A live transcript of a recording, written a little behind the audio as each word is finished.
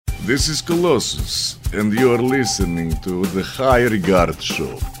this is Colossus, and you're listening to the High Regard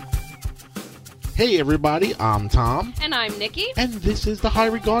Show. Hey everybody, I'm Tom. And I'm Nikki, And this is the High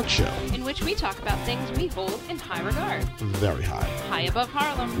Regard Show. in which we talk about things we hold in high regard. Very high. High above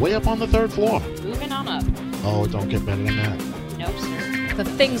Harlem, Way up on the third floor. moving on up. Oh, don't get better than that. Nope, sir. The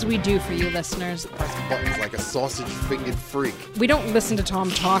things we do for you listeners. Press buttons like a sausage-fingered freak. We don't listen to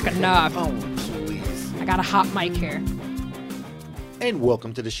Tom talk enough. Oh, please. I got a hot mic here. And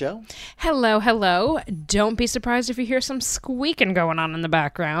welcome to the show. Hello, hello. Don't be surprised if you hear some squeaking going on in the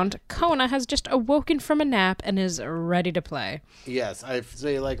background. Kona has just awoken from a nap and is ready to play. Yes, I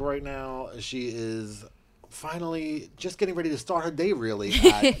say like right now she is finally just getting ready to start her day really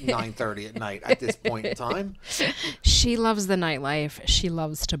at 9:30 at night at this point in time. She loves the nightlife. She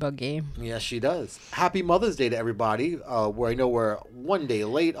loves to boogie. Yes, she does. Happy Mother's Day to everybody. Where I know we're one day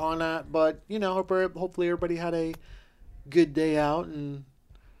late on that, but you know, hopefully everybody had a good day out and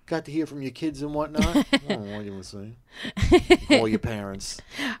got to hear from your kids and whatnot. I don't know what you were saying. Call your parents.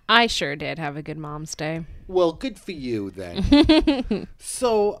 I sure did have a good Mom's Day. Well, good for you then.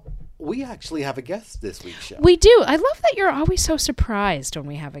 So we actually have a guest this week's show. We do. I love that you're always so surprised when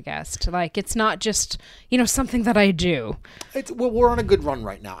we have a guest. Like, it's not just, something that I do. We're on a good run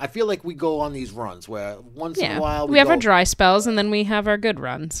right now. I feel like we go on these runs where once in a while we have go, our dry spells and then we have our good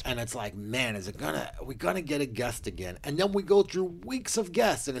runs. and it's like, man, we're gonna get a guest again, and then we go through weeks of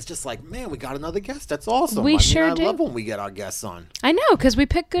guests, and it's just like, man, we got another guest. That's awesome. We sure I do. love when we get our guests on. I know, because we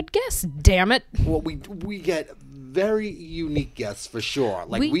pick good guests, damn it. Well, we get very unique guests for sure.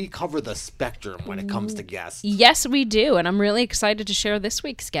 Like we cover the spectrum when it comes to guests. Yes, we do, and I'm really excited to share this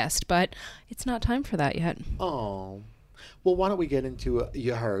week's guest, but it's not time for that yet. Oh. Well, why don't we get into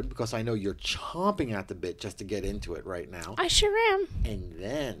You Heard, because I know you're chomping at the bit just to get into it right now. I sure am. And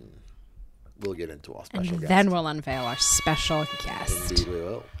then we'll get into our And special guest. then we'll unveil our special guest. Indeed we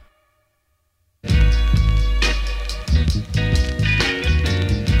will.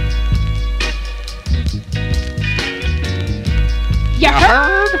 You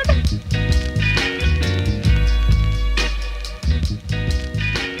heard?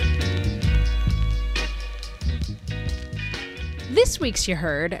 This week's You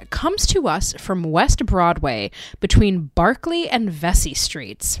Heard comes to us from West Broadway between Barclay and Vesey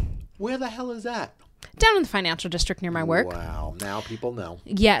Streets. Where the hell is that? Down in the financial district near my work. Wow, now people know.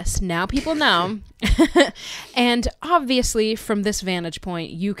 Yes, now people know. And obviously, from this vantage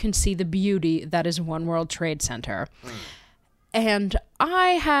point, you can see the beauty that is One World Trade Center. And I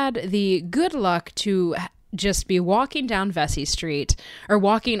had the good luck to just be walking down Vesey Street, or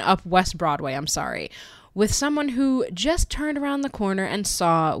walking up West Broadway, with someone who just turned around the corner and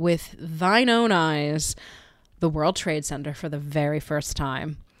saw with thine own eyes the World Trade Center for the very first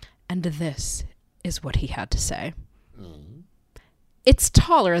time. And this is what he had to say. It's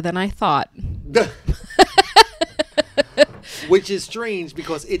taller than I thought. Which is strange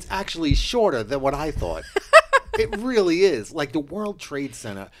because it's actually shorter than what I thought. It really is. Like the World Trade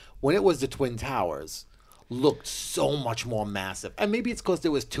Center, when it was the Twin Towers, looked so much more massive. And maybe it's because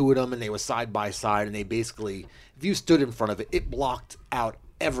there was two of them and they were side by side, and they basically, if you stood in front of it, it blocked out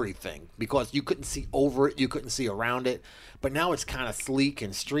everything because you couldn't see over it, you couldn't see around it. But now it's kind of sleek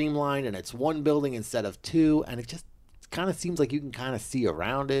and streamlined, and it's one building instead of two, and it just kind of seems like you can kind of see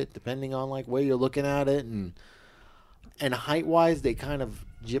around it depending on like where you're looking at it. And height-wise, they kind of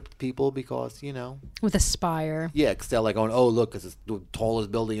gypped people because, With a spire. yeah, because they're like going, oh, look, it's the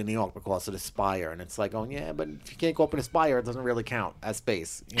tallest building in New York because of the spire. And it's like, yeah, but if you can't go up in a spire, it doesn't really count as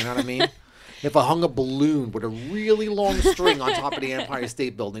space. You know what I mean? If I hung a balloon with a really long string on top of the Empire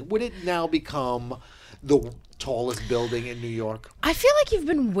State Building, would it now become the tallest building in New York? I feel like you've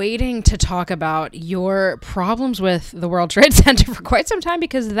been waiting to talk about your problems with the World Trade Center for quite some time,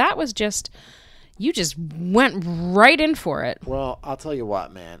 because that was you just went right in for it. Well, I'll tell you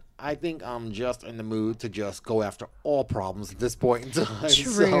what, man. I think I'm just in the mood to just go after all problems at this point in time.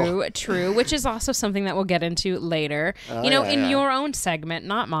 True, which is also something that we'll get into later. In your own segment,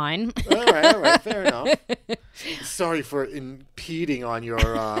 not mine. All right, fair enough. Sorry for impeding on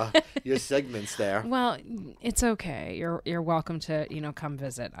your segments there. Well, it's okay. You're welcome to, come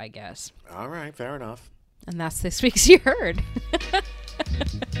visit, I guess. All right, fair enough. And that's this week's You Heard.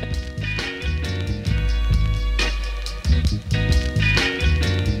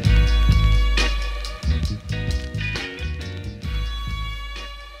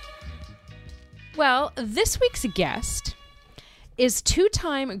 Well, this week's guest is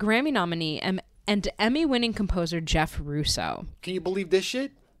two-time Grammy nominee and Emmy-winning composer Jeff Russo. Can you believe this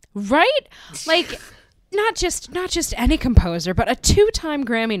shit? Right? Like, not just any composer, but a 2-time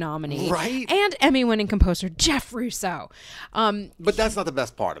Grammy nominee, Right. and Emmy-winning composer Jeff Russo. But that's not the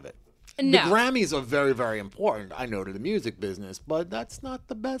best part of it. No. The Grammys are very, very important, I know, to the music business, but that's not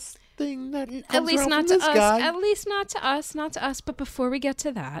the best thing that comes At least around not from to this us. guy. At least not to us. But before we get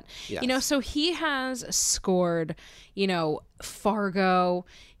to that, Yes. so he has scored, Fargo.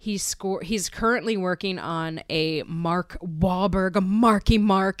 He's currently working on a Mark Wahlberg, a Marky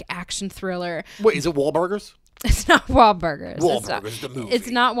Mark action thriller. Wait, is it Wahlburgers? It's not Wahlburgers. Wahlburgers, the movie. It's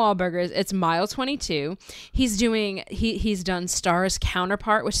not Wahlburgers. It's Mile 22. He's done Star's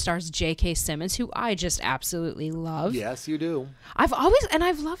Counterpart, which stars J.K. Simmons, who I just absolutely love. Yes, you do. I've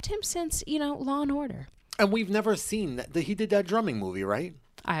loved him since, Law and Order. And we've never seen that. He did that drumming movie, right?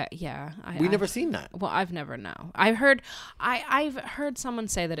 We've never seen that. Well, I've never I've heard someone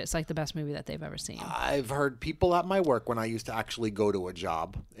say that it's like the best movie that they've ever seen. I've heard people at my work, when I used to actually go to a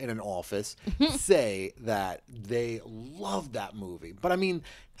job in an office, say that they love that movie. But I mean,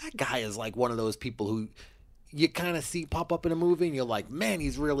 that guy is like one of those people who you kind of see pop up in a movie and you're like, man,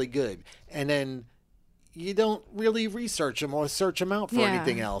 he's really good. And then you don't really research him or search him out for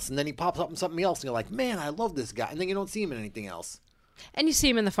anything else. And then he pops up in something else and you're like, man, I love this guy. And then you don't see him in anything else. And you see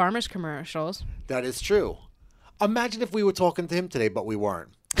him in the farmers commercials. That is true. Imagine if we were talking to him today, but we weren't.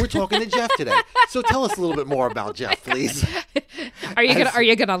 We're talking to Jeff today. So tell us a little bit more about Jeff, please. Are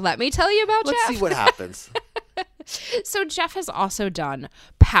you gonna let me tell you about Jeff? Let's see what happens. So Jeff has also done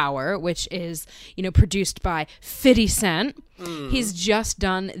Power, which is, produced by 50 Cent. He's just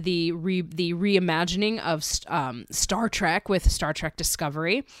done the reimagining of Star Trek with Star Trek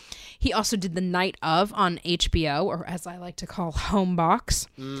Discovery. He also did The Night Of on HBO, or as I like to call, Homebox.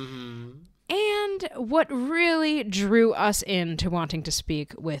 And what really drew us into wanting to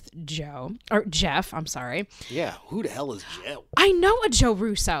speak with Jeff, I'm sorry. Yeah, who the hell is Jeff? I know a Joe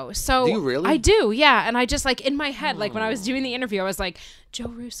Russo. So Do you really? I do, yeah. And I just in my head, when I was doing the interview, I was like, Joe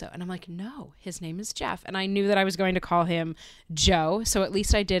Russo. And I'm like, no, his name is Jeff. And I knew that I was going to call him Joe. So at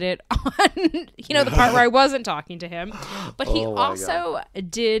least I did it on, the part where I wasn't talking to him. But he also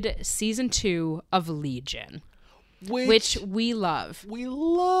did season 2 of Legion, which we love. We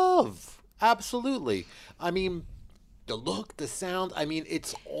love. Absolutely. I mean, the look, the sound,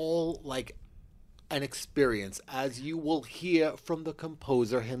 it's all like an experience, as you will hear from the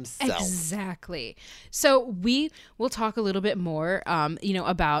composer himself. Exactly. So we will talk a little bit more,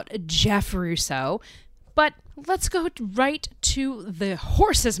 about Jeff Russo, but let's go right to the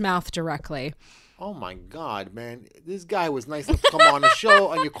horse's mouth directly. Oh my God, man. This guy was nice to come on the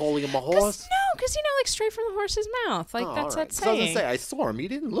show and you're calling him a horse? No, because, straight from the horse's mouth. That's all right. that 'Cause I was saying. gonna say, I saw him. He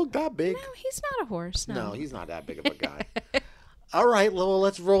didn't look that big. No, he's not a horse. No, he's not that big of a guy. All right, well,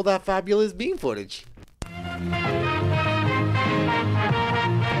 let's roll that fabulous bean footage.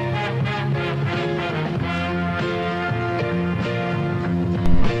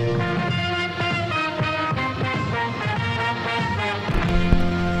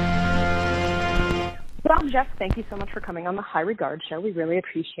 Well, Jeff, thank you so much for coming on the High Regard Show. We really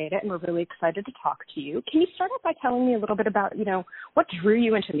appreciate it, and we're really excited to talk to you. Can you start off by telling me a little bit about, what drew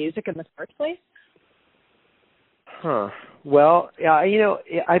you into music in the first place? Well,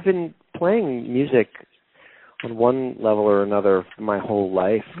 I've been playing music on one level or another my whole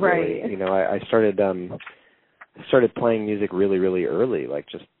life. Really. Right. I started playing music really, really early, like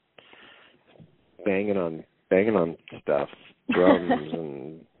just banging on stuff, drums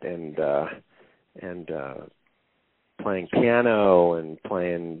and playing piano and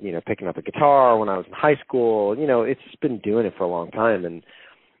playing, picking up a guitar when I was in high school. It's been doing it for a long time. And,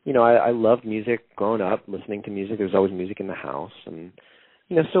 I loved music growing up, listening to music. There was always music in the house. And,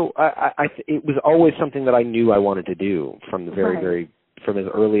 so it was always something that I knew I wanted to do from the from as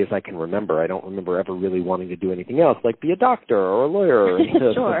early as I can remember. I don't remember ever really wanting to do anything else, like be a doctor or a lawyer.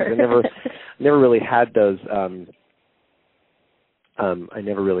 Sure. I never really had those, I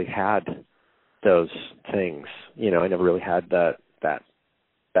never really had those things. I never really had that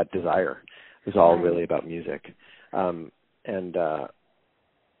desire. It was all really about music.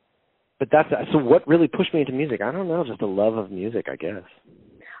 But so what really pushed me into music? I don't know, just a love of music, I guess.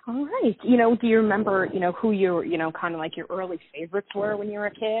 All right. Do you remember, who your, kind of like your early favorites were when you were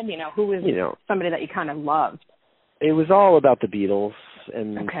a kid? Who was somebody that you kind of loved? It was all about the Beatles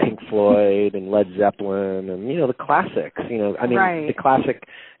and Pink Floyd and Led Zeppelin and, the classics, the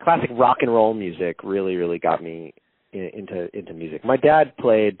classic rock and roll music really, really got me into music. My dad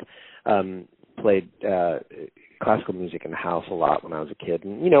played classical music in the house a lot when I was a kid.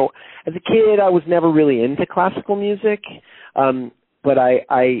 And, as a kid, I was never really into classical music. But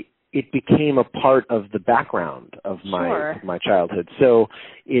I it became a part of the background of Sure. my childhood. So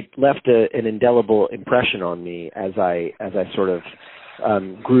it left an indelible impression on me as I sort of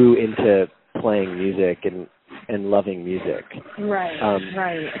grew into playing music and loving music. Right.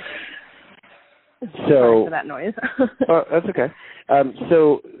 Right. So Sorry for that noise. oh, that's okay.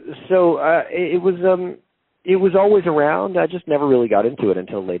 It was always around. I just never really got into it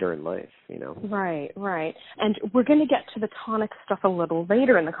until later in life, you know. Right, right. And we're going to get to the tonic stuff a little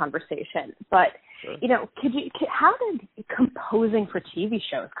later in the conversation. But, Sure. you know, how did composing for TV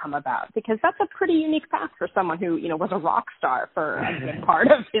shows come about? Because that's a pretty unique path for someone who, you know, was a rock star for a good part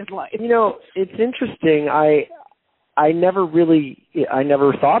of his life. You know, it's interesting. I never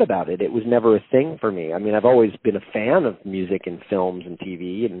thought about it. It was never a thing for me. I mean, I've always been a fan of music and films and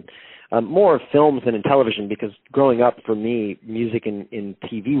TV, and more of films than in television, because growing up for me, music in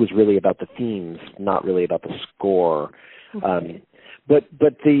TV was really about the themes, not really about the score. Okay. But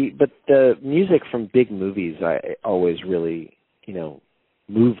the music from big movies I always really, you know,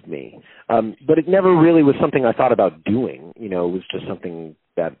 moved me. But it never really was something I thought about doing. You know, it was just something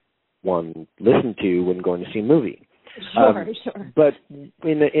that one listened to when going to see a movie. Sure. But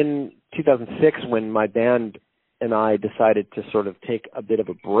in 2006, when my band and I decided to sort of take a bit of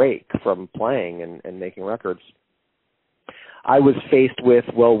a break from playing and making records, I was faced with,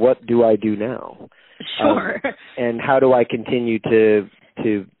 well, what do I do now? Sure. And how do I continue to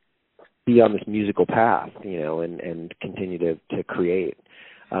be on this musical path, you know, and continue to create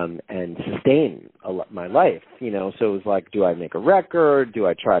and sustain my life, you know? So it was like, do I make a record? Do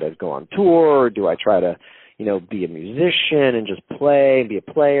I try to go on tour? Do I try to, you know, be a musician and just play and be a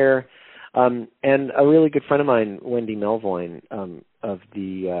player? And a really good friend of mine, Wendy Melvoin, of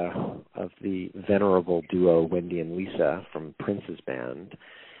the venerable duo Wendy and Lisa from Prince's band,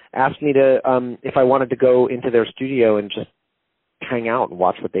 asked me to if I wanted to go into their studio and just hang out and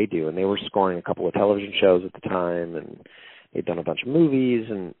watch what they do. And they were scoring a couple of television shows at the time, and they'd done a bunch of movies.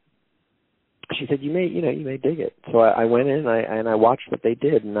 And she said, "You may dig it." So I went in and I watched what they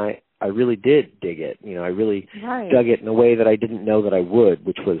did, and I really did dig it. You know, I really dug it in a way that I didn't know that I would,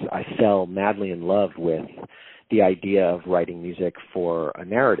 which was I fell madly in love with the idea of writing music for a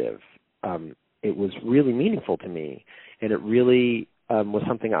narrative. It was really meaningful to me, and it really was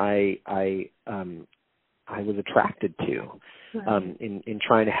something I was attracted to in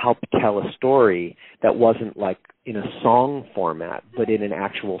trying to help tell a story that wasn't like in a song format, but in an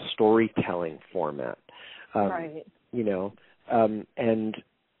actual storytelling format. You know, and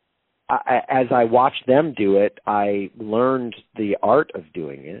as I watched them do it, I learned the art of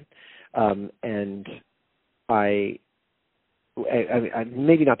doing it, and I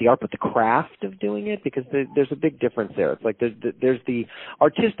maybe not the art, but the craft of doing it, because there's a big difference there. It's like there's the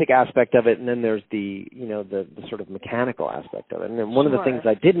artistic aspect of it, and then there's the, you know, the sort of mechanical aspect of it. And then one of the things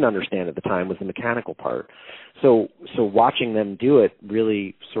I didn't understand at the time was the mechanical part. So watching them do it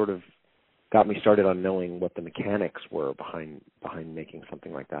really sort of got me started on knowing what the mechanics were behind making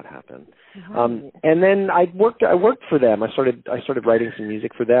something like that happen. And then I worked for them. I started writing some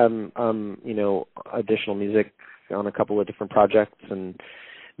music for them, you know, additional music on a couple of different projects, and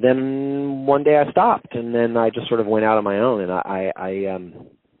then one day I stopped, and then I just sort of went out on my own, and I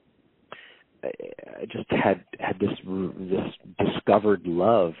just had this discovered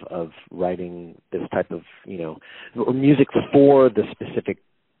love of writing this type of, you know, music for the specific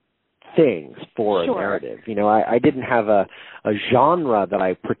things, for a narrative. You know, I didn't have a genre that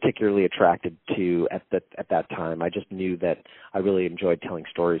I particularly attracted to at that time. I just knew that I really enjoyed telling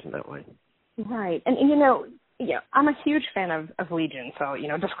stories in that way. Right. And you know, I'm a huge fan of Legion, so, you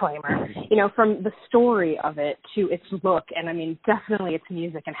know, disclaimer, you know, from the story of it to its look, and I mean, definitely its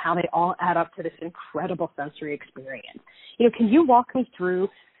music and how they all add up to this incredible sensory experience. You know, can you walk me through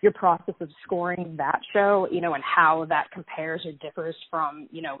your process of scoring that show, you know, and how that compares or differs from,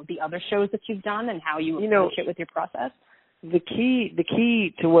 you know, the other shows that you've done, and how you approach it with your process? The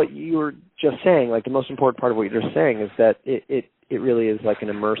key to what you were just saying, like the most important part of what you're just saying, is that it really is like an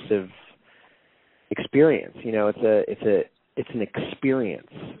immersive experience. You know, it's an experience,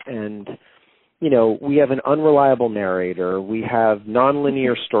 and you know, we have an unreliable narrator, we have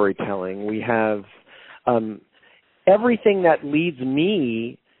nonlinear storytelling, we have everything that leads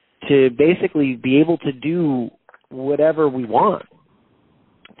me to basically be able to do whatever we want.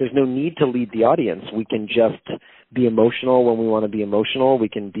 There's no need to lead the audience. We can just be emotional when we want to be emotional. We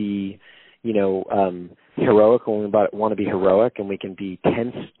can be, you know, heroic when we want to be heroic, and we can be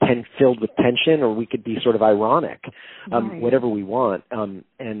tense, filled with tension, or we could be sort of ironic, whatever we want.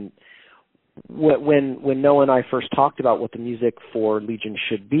 And when Noah and I first talked about what the music for Legion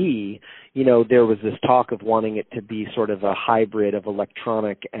should be, there was this talk of wanting it to be sort of a hybrid of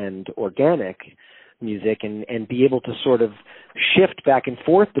electronic and organic music, and be able to sort of shift back and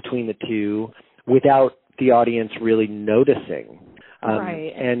forth between the two without the audience really noticing.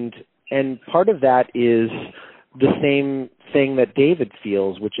 Right. And part of that is the same thing that David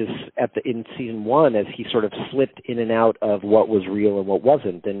feels, which is in season 1, as he sort of slipped in and out of what was real and what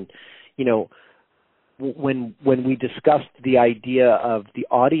wasn't. And when we discussed the idea of the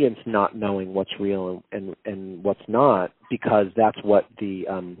audience not knowing what's real and what's not, because that's what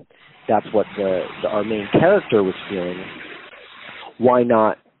our main character was feeling, why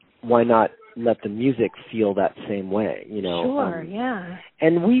not let the music feel that same way, Sure, yeah.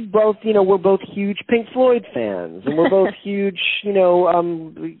 And we both, we're both huge Pink Floyd fans, and we're both huge,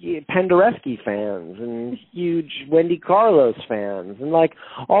 Penderecki fans, and huge Wendy Carlos fans, and like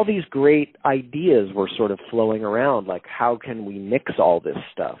all these great ideas were sort of flowing around, like how can we mix all this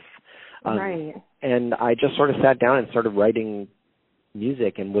stuff? Right. And I just sort of sat down and started writing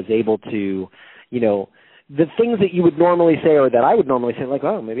music, and was able to, the things that you would normally say, or that I would normally say, like,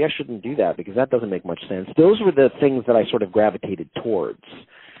 oh, maybe I shouldn't do that because that doesn't make much sense. Those were the things that I sort of gravitated towards.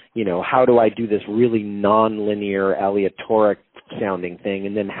 How do I do this really non-linear, aleatoric sounding thing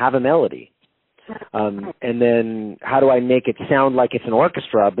and then have a melody? And then how do I make it sound like it's an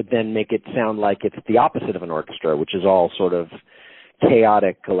orchestra, but then make it sound like it's the opposite of an orchestra, which is all sort of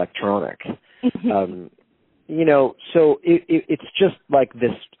chaotic electronic. So it's just like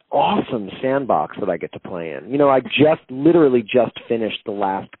this awesome sandbox that I get to play in. I literally just finished the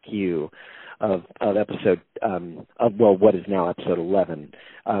last cue of episode what is now episode 11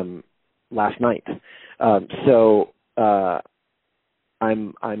 last night. So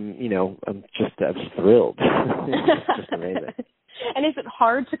I'm just thrilled. It's just amazing. And is it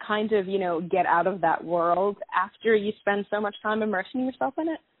hard to kind of get out of that world after you spend so much time immersing yourself in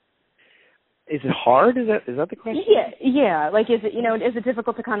it? Is it hard? Is that the question? Yeah. Like, is it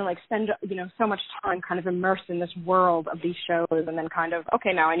difficult to kind of like spend, so much time kind of immersed in this world of these shows, and then kind of,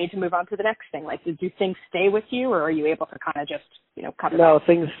 okay, now I need to move on to the next thing. Like, do things stay with you, or are you able to kind of just, cut it off?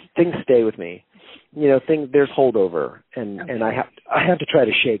 No, things stay with me. There's holdover, and I have to try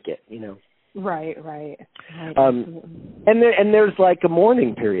to shake it. Right. And there's like a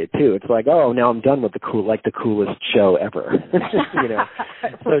mourning period too. It's like, oh, now I'm done with the coolest show ever.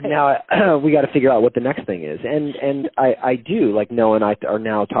 So now we got to figure out what the next thing is. And I do, like Noah and I are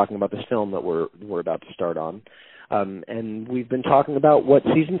now talking about this film that we're about to start on. And we've been talking about what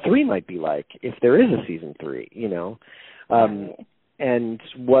season 3 might be like, if there is a season 3, and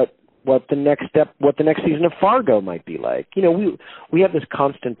what the next season of Fargo might be like. We have this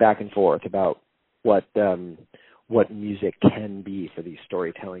constant back and forth about what music can be for these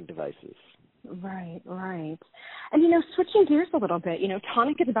storytelling devices. Right. And, switching gears a little bit,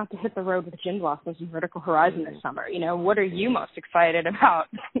 Tonic is about to hit the road with Gin Blossoms and Vertical Horizon this summer. What are you most excited about?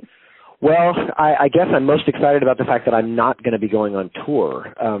 Well, I guess I'm most excited about the fact that I'm not going to be going on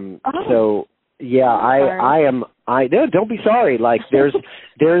tour. So yeah, I am. No, don't be sorry. Like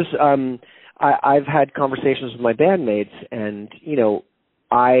I've had conversations with my bandmates, and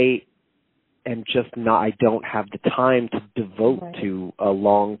I am just not. I don't have the time to devote to a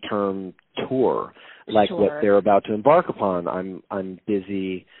long-term tour like what they're about to embark upon. I'm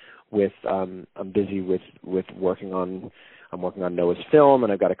busy with working on. I'm working on Noah's film,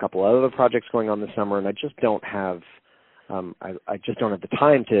 and I've got a couple other projects going on this summer, and I just don't have. I just don't have the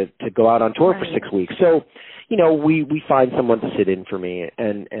time to go out on tour for 6 weeks. So, we find someone to sit in for me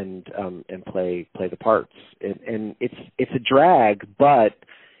and play the parts. And it's a drag, but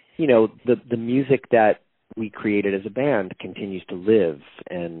the music that we created as a band continues to live.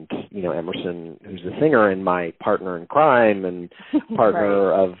 And Emerson, who's the singer and my partner in crime and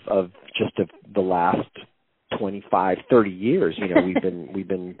partner of the last 25, 30 years, we've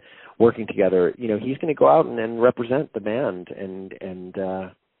been working together. He's going to go out and represent the band and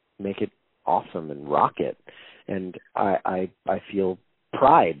make it awesome and rock it. And I feel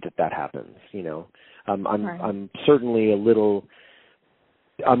pride that happens. I'm certainly a little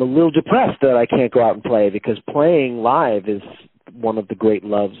depressed that I can't go out and play, because playing live is one of the great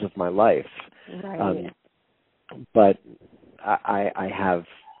loves of my life. Right. But I have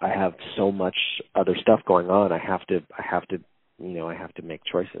so much other stuff going on. I have to make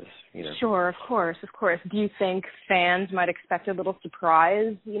choices. Sure, of course. Do you think fans might expect a little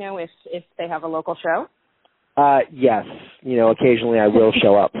surprise, if they have a local show? Yes, occasionally I will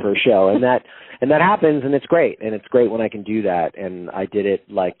show up for a show, and that happens, and it's great, when I can do that. And I did it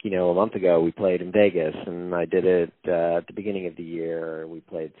a month ago. We played in Vegas, and I did it at the beginning of the year. We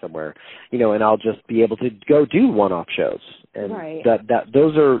played somewhere, and I'll just be able to go do one-off shows, and Right.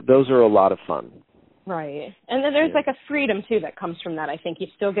 those are a lot of fun. Right. And then there's like a freedom too that comes from that. I think you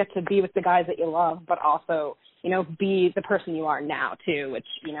still get to be with the guys that you love, but also, be the person you are now too, which,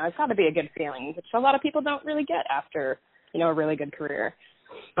 it's got to be a good feeling, which a lot of people don't really get after, a really good career.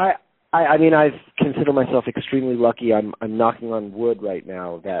 I mean, I've considered myself extremely lucky. I'm knocking on wood right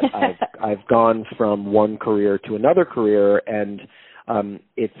now that I've gone from one career to another career, and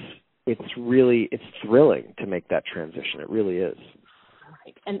it's thrilling to make that transition. It really is.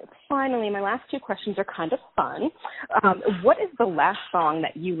 Right. And finally, my last two questions are kind of fun. What is the last song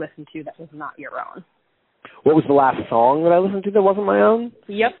that you listened to that was not your own? What was the last song that I listened to that wasn't my own?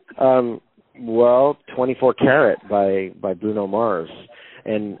 Yep. Well, 24 Karat by Bruno Mars.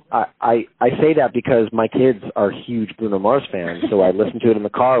 And I say that because my kids are huge Bruno Mars fans, so I listen to it in the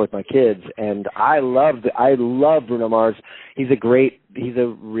car with my kids, and I love Bruno Mars. He's a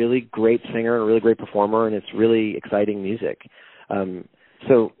really great singer and a really great performer, and it's really exciting music.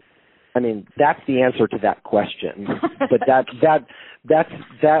 So, I mean, that's the answer to that question. But that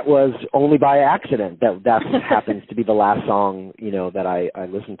was only by accident. That happens to be the last song, that I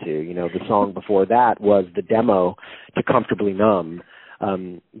listened to. The song before that was the demo to Comfortably Numb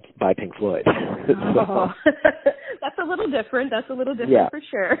by Pink Floyd. Oh, that's a little different. Yeah, for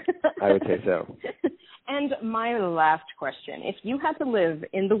sure. I would say so. And my last question, if you had to live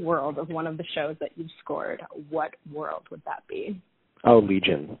in the world of one of the shows that you've scored, what world would that be? Oh,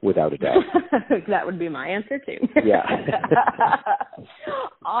 Legion, without a doubt. That would be my answer, too. Yeah.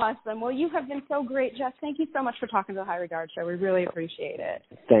 Awesome. Well, you have been so great, Jeff. Thank you so much for talking to the High Regard Show. We really appreciate it.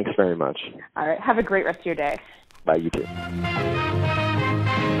 Thanks very much. All right. Have a great rest of your day. Bye, you too.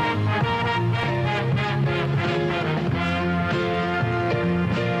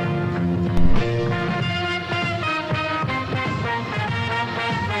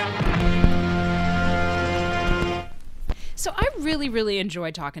 So I really, really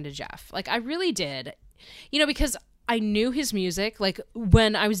enjoyed talking to Jeff. I really did. Because I knew his music.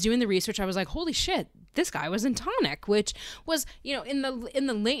 When I was doing the research, I was like, holy shit, this guy was in Tonic, which was, in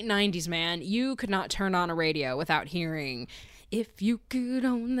the late 90s, man, you could not turn on a radio without hearing If You Could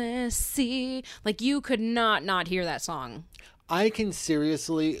Only See. You could not hear that song. I can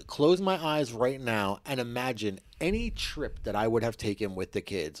seriously close my eyes right now and imagine any trip that I would have taken with the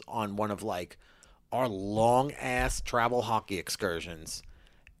kids on one of our long-ass travel hockey excursions.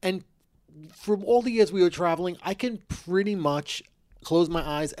 And from all the years we were traveling, I can pretty much close my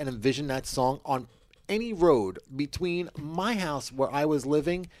eyes and envision that song on any road between my house where I was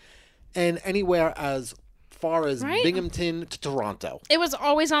living and anywhere as far as Binghamton to Toronto. It was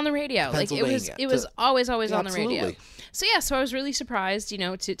always on the radio. Pennsylvania. It was always on the radio. Absolutely. So I was really surprised,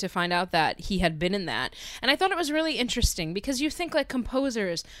 to find out that he had been in that. And I thought it was really interesting because you think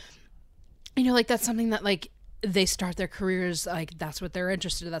composers, that's something that they start their careers that's what they're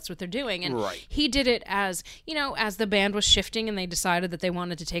interested in, that's what they're doing. And he did it as, as the band was shifting and they decided that they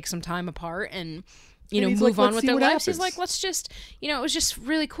wanted to take some time apart and move on with their lives. He's like, let's just, it was just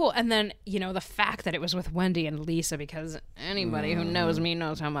really cool. And then, the fact that it was with Wendy and Lisa, because anybody who knows me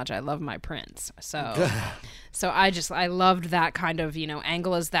knows how much I love my Prince. So I loved that kind of,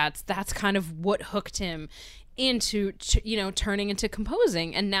 angle, as that's kind of what hooked him into turning into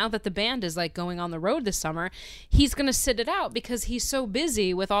composing. And now that the band is going on the road this summer, he's going to sit it out because he's so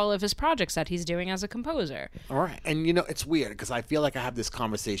busy with all of his projects that he's doing as a composer. All right. And it's weird because I feel like I have this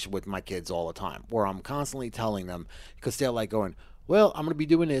conversation with my kids all the time where I'm constantly telling them, because they're going, well, I'm going to be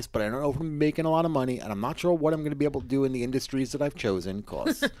doing this, but I don't know if I'm making a lot of money, and I'm not sure what I'm going to be able to do in the industries that I've chosen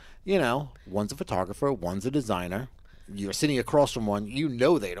because, one's a photographer, one's a designer. You're sitting across from one,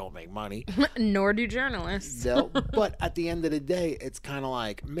 they don't make money. Nor do journalists. No, but at the end of the day, it's kind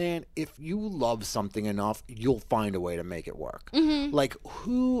of man, if you love something enough, you'll find a way to make it work. Mm-hmm.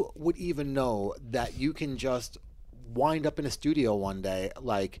 Who would even know that you can just wind up in a studio one day,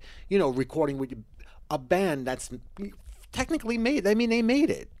 recording with a band that's technically made. I mean, they made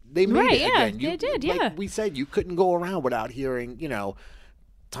it. They made it again. They did, yeah. Like we said, you couldn't go around without hearing,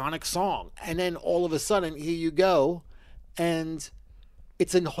 Tonic song. And then all of a sudden, here you go. And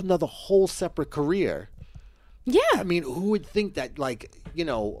it's another whole separate career. Yeah. I mean, who would think that,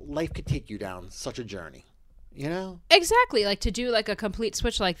 life could take you down such a journey? You know? Exactly, like to do like a complete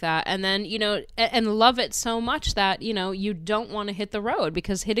switch like that, and then and love it so much that you don't want to hit the road,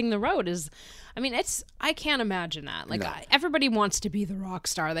 because hitting the road is, I mean, I can't imagine that. Like No. everybody wants to be the rock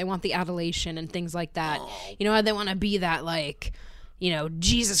star, they want the adulation and things like that. They want to be that like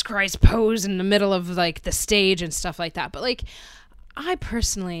Jesus Christ pose in the middle of like the stage and stuff like that. But like I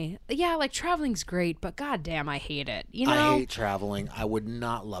personally, like traveling's great, but goddamn, I hate it. I hate traveling. I would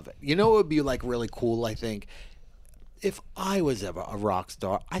not love it. You know what would be like really cool, I think? If I was ever a rock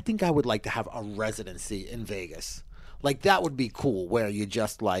star, I think I would like to have a residency in Vegas. Like that would be cool, where you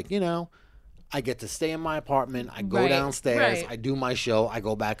just like, I get to stay in my apartment, I go Right, downstairs, right. I do my show, I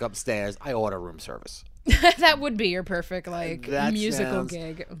go back upstairs, I order room service. That would be your perfect like That musical sounds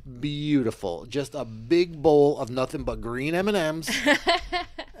gig. Beautiful. Just a big bowl of nothing but green M&Ms.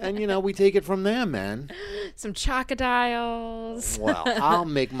 And we take it from there, man. Some chocodiles. Well, I'll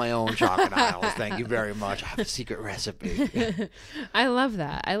make my own chocodiles. Thank you very much. I have a secret recipe. I love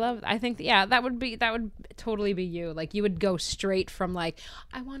that. I think that would totally be you. Like you would go straight from like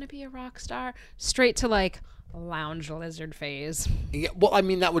I want to be a rock star straight to like lounge lizard phase. Yeah, well, I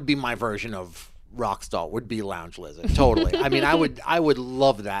mean, that would be my version of Rockstar, would be Lounge Lizard. Totally. I mean, I would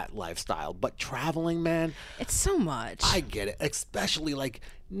love that lifestyle. But traveling, man, It's so much. I get it. Especially like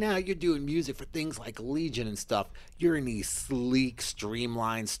now you're doing music for things like Legion and stuff. You're in these sleek,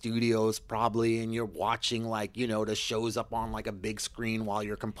 streamlined studios probably, and you're watching like, the shows up on like a big screen while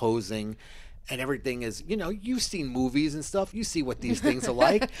you're composing. And everything is, you've seen movies and stuff. You see what these things are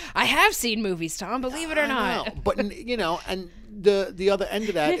like. I have seen movies, Tom, believe it or I not. know. But, and the other end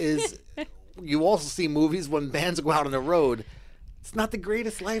of that is you also see movies when bands go out on the road. It's not the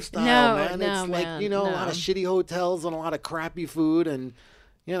greatest lifestyle, man. No, It's like, man, a lot of shitty hotels and a lot of crappy food, and,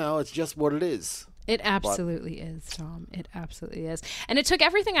 it's just what it is. It absolutely is, Tom. It absolutely is. And it took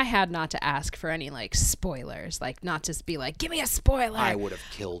everything I had not to ask for any like spoilers, like not just be like, give me a spoiler. I would have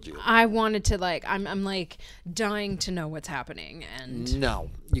killed you. I wanted to like, I'm like dying to know what's happening. And No,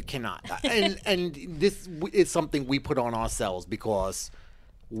 you cannot. and this is something we put on ourselves because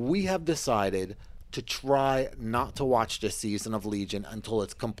we have decided to try not to watch this season of Legion until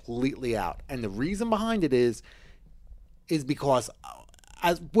it's completely out. And the reason behind it is because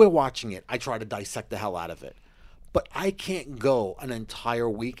as we're watching it, I try to dissect the hell out of it. But I can't go an entire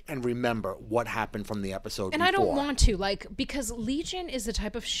week and remember what happened from the episode And before. I don't want to, like, because Legion is the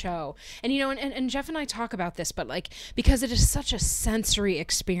type of show, and and Jeff and I talk about this, but like, because it is such a sensory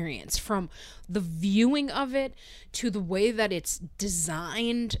experience, from the viewing of it to the way that it's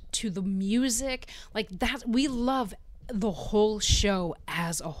designed to the music, like that, we love the whole show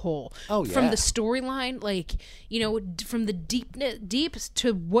as a whole. Oh, From yeah. the storyline, like, from the deep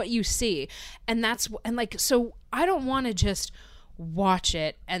to what you see. And so I don't want to just watch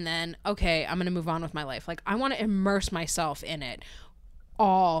it and then, okay, I'm going to move on with my life. Like, I want to immerse myself in it,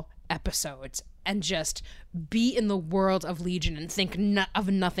 all episodes, and just be in the world of Legion and think of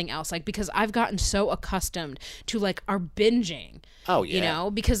nothing else. Like, because I've gotten so accustomed to like our binging. Oh, yeah.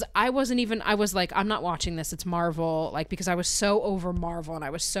 Because I was like, I'm not watching this. It's Marvel. Like, because I was so over Marvel, and I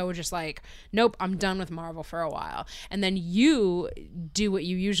was so just like, nope, I'm done with Marvel for a while. And then you do what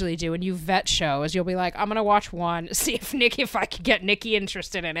you usually do, and you vet shows. You'll be like, I'm going to watch one, see if I could get Nikki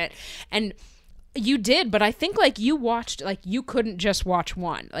interested in it. And you did, but I think like you watched, like you couldn't just watch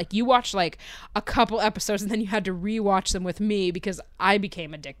one. Like you watched like a couple episodes and then you had to rewatch them with me because I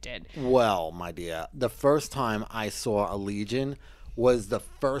became addicted. Well, my dear, the first time I saw a Legion was the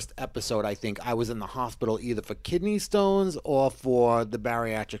first episode. I think I was in the hospital either for kidney stones or for the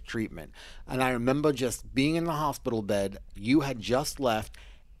bariatric treatment. And I remember just being in the hospital bed. You had just left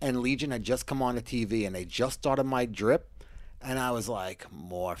and Legion had just come on the TV and they just started my drip. And I was like,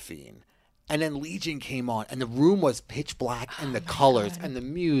 morphine. And then Legion came on, and the room was pitch black, and the colors, and the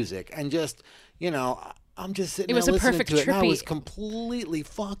music, and just, I'm just sitting It was there a listening perfect to it, and I trippy- was completely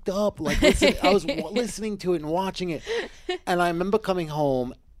fucked up. Like, I was listening to it and watching it, and I remember coming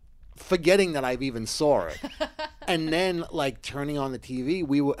home, forgetting that I've even saw it, and then like turning on the TV,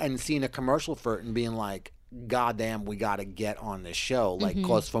 and seeing a commercial for it, and being like, "God damn, we got to get on this show!" Like,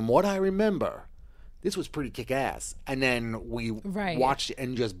 cause from what I remember, this was pretty kick-ass. And then we watched it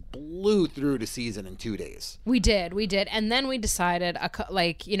and just blew through the season in 2 days. We did. And then we decided,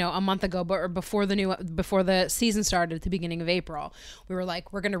 a month ago, or before the season started at the beginning of April, we were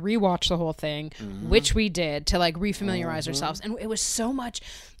like, we're going to rewatch the whole thing, which we did to like refamiliarize ourselves. And it was so much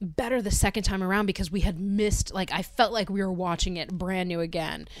better the second time around because we had missed, like, I felt like we were watching it brand new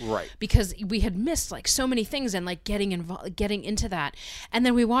again. Right. Because we had missed like so many things and like getting into that. And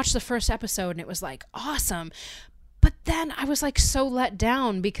then we watched the first episode and it was like awesome. But then I was like so let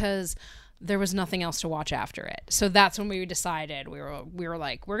down because there was nothing else to watch after it. So that's when we decided we were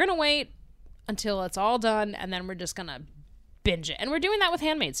like, we're gonna wait until it's all done, and then we're just gonna binge it. And we're doing that with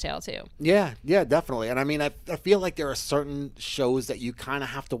Handmaid's Tale too. Yeah, definitely. And I mean, I feel like there are certain shows that you kind of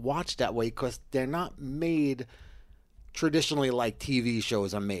have to watch that way because they're not made traditionally like TV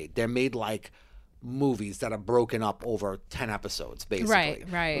shows are made. They're made like movies that are broken up over 10 episodes, basically.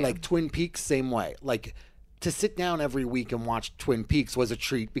 Right. Like Twin Peaks, same way. Like, to sit down every week and watch Twin Peaks was a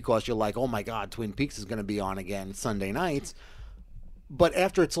treat because you're like, oh my God, Twin Peaks is going to be on again Sunday nights. But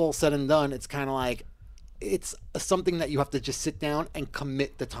after it's all said and done, it's kind of like, it's something that you have to just sit down and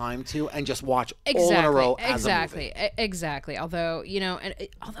commit the time to and just watch all in a row as a movie. Exactly. Although,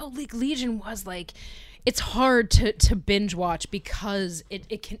 although Legion was like, it's hard to binge watch because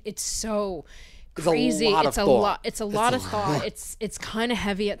it's so crazy. It's a lot of thought. It's kind of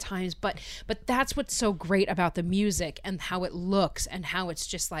heavy at times, but that's what's so great about the music and how it looks and how it's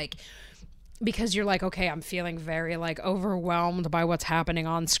just like, because you're like, okay, I'm feeling very like overwhelmed by what's happening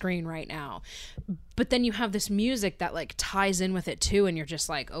on screen right now. But then you have this music that like ties in with it too, and you're just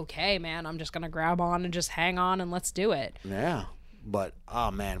like, okay, man, I'm just gonna grab on and just hang on and let's do it. Yeah. But oh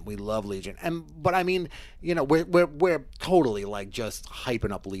man, we love Legion. But I mean, we're totally like just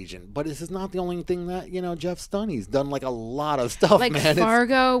hyping up Legion. But this is not the only thing that, Jeff Stunny's done like a lot of stuff, like man.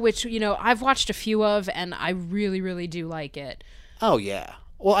 Fargo, which, I've watched a few of and I really, really do like it. Oh yeah.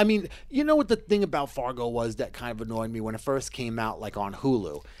 Well, I mean, you know what the thing about Fargo was that kind of annoyed me when it first came out, like on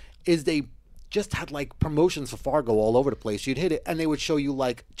Hulu, is they just had like promotions for Fargo all over the place. You'd hit it, and they would show you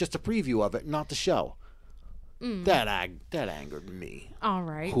like just a preview of it, not the show. That angered me. All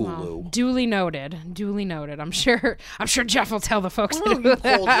right. Hulu. Well, duly noted. I'm sure Jeff will tell the folks. Why don't you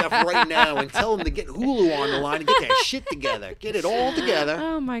call Jeff right now and tell him to get Hulu on the line and get their shit together. Get it all together.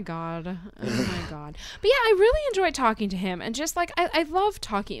 Oh my god. But yeah, I really enjoyed talking to him, and just like I love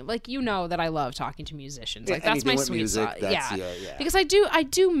talking. Like that I love talking to musicians. Like that's my sweet spot. Yeah. Because I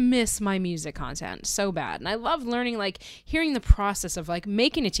do miss my music content so bad, and I love learning, like hearing the process of like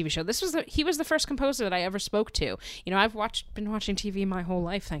making a TV show. He was the first composer that I ever spoke to. I've been watching TV my whole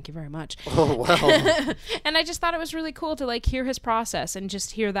life. Thank you very much. Oh, wow. And I just thought it was really cool to like hear his process and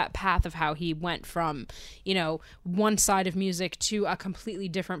just hear that path of how he went from, one side of music to a completely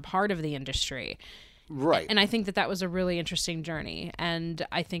different part of the industry. Right. And I think that was a really interesting journey. And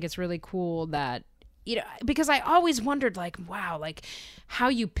I think it's really cool that, because I always wondered like, wow, like how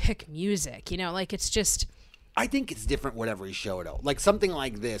you pick music, like it's just. I think it's different with every show though. Like something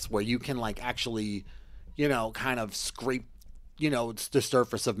like this where you can like actually, kind of scrape, the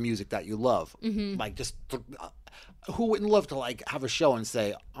surface of music that you love. Mm-hmm. Like just, who wouldn't love to like have a show and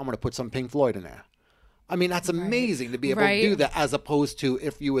say, I'm going to put some Pink Floyd in there. I mean, that's amazing to be able to do that, as opposed to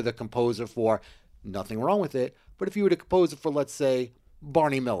if you were the composer for, nothing wrong with it, but if you were the composer for, let's say,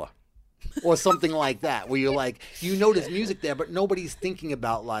 Barney Miller or something like that, where you're like, there's music there, but nobody's thinking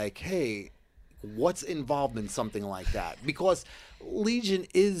about like, hey, what's involved in something like that? Because Legion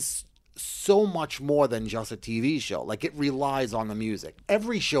is so much more than just a TV show. Like it relies on the music.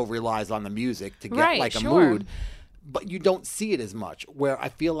 Every show relies on the music to get like a mood, but you don't see it as much. Where I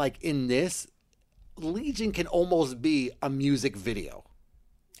feel like in this, Legion can almost be a music video.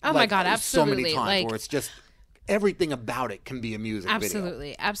 Oh my God, absolutely. So many times like, where it's just everything about it can be a music video.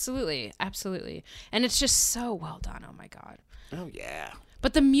 Absolutely. And it's just so well done. Oh my God. Oh yeah.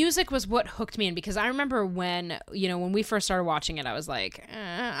 But the music was what hooked me in, because I remember when we first started watching it, I was like,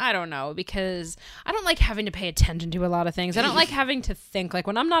 I don't know, because I don't like having to pay attention to a lot of things. I don't like having to think. Like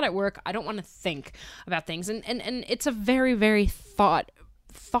when I'm not at work, I don't want to think about things. And it's a very, very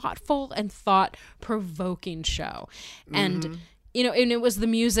thoughtful and thought-provoking show. And, and it was the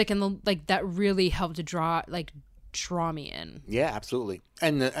music and that really helped to draw me in. Yeah, absolutely.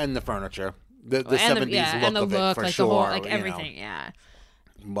 And the furniture. The 70s look of it, for like sure. The whole, like everything, yeah.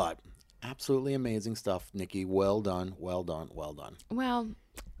 But absolutely amazing stuff, Nikki. Well done. Well,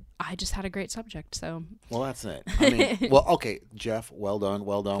 I just had a great subject, so. Well, that's it. I mean, okay, Jeff, well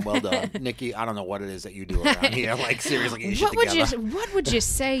done. Nikki, I don't know what it is that you do around here. Like, seriously, get your shit together. What would you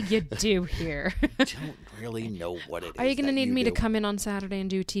say you do here? I don't really know what it is. Are you going to need me to come in on Saturday and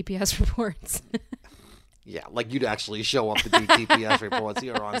do TPS reports? Yeah, like you'd actually show up to do TPS reports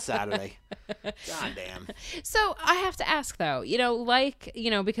here on Saturday. God damn. So I have to ask though,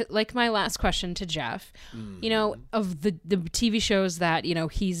 because like my last question to Jeff, of the TV shows that,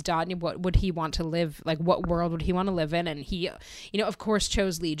 he's done, what would he want to live, like what world would he want to live in? And he, of course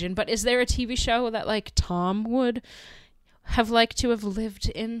chose Legion, but is there a TV show that like Tom would have liked to have lived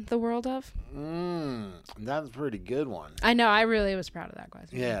in the world of? That was a pretty good one. I know, I really was proud of that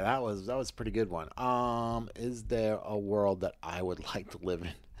question. Yeah, that was a pretty good one. Is there a world that I would like to live in?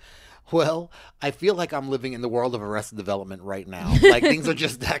 Well, I feel like I'm living in the world of Arrested Development right now. Like, things are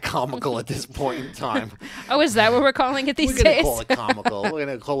just that comical at this point in time. Oh, is that what we're calling it these We're going days? to call it comical. We're going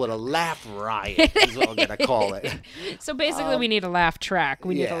to call it a laugh riot is what we're going to call it. So basically, we need a laugh track.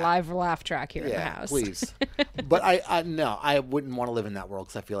 We need a yeah. live laugh track here in the Yeah, house. please. But no, I wouldn't want to live in that world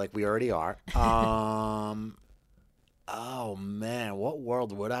because I feel like we already are. Oh, man, what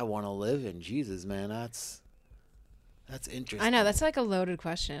world would I want to live in? Jesus, man, that's interesting. I know, that's like a loaded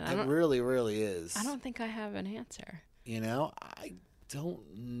question. It really, really is. I don't think I have an answer. You know, I don't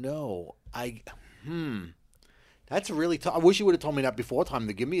know. That's really tough. I wish you would have told me that before time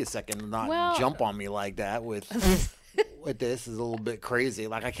to give me a second and not jump on me like that with this is a little bit crazy.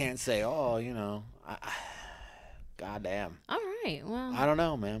 Like, I can't say, oh, you know, goddamn. All right, well. I don't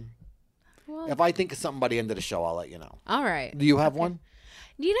know, man. Well, If I think of something by the end of the show, I'll let you know. all right. Do you have one?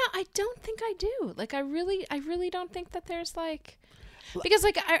 You know, I don't think I do. Like, I really don't think that there's like, because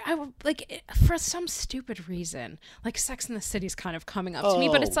like I like for some stupid reason, like Sex and the City's kind of coming up to me,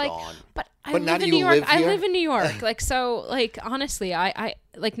 but it's like, God. but I But now live do in New you York. live I here? live in New York, like so. Like honestly, I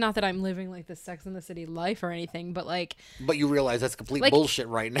like not that I'm living like the Sex and the City life or anything, but like But you realize that's complete Like, bullshit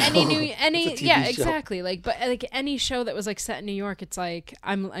right now. any It's a TV yeah show. exactly like but like any show that was like set in New York, it's like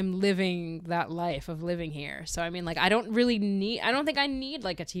I'm living that life of living here. So I mean, like I don't think I need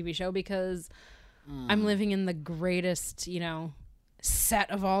like a TV show because I'm living in the greatest, you know, set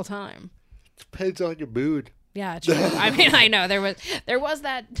of all time. Depends on your mood. Yeah, true. I mean, I know there was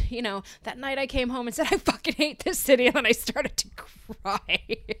that, you know, that night I came home and said I fucking hate this city, and then I started to cry.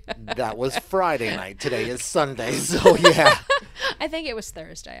 That was Friday night. Today is Sunday, so yeah. I think it was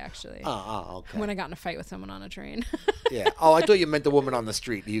Thursday actually. Okay. When I got in a fight with someone on a train. Yeah. Oh, I thought you meant the woman on the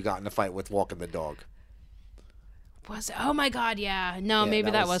street you got in a fight with walking the dog. Oh my God, yeah. No, Yeah, maybe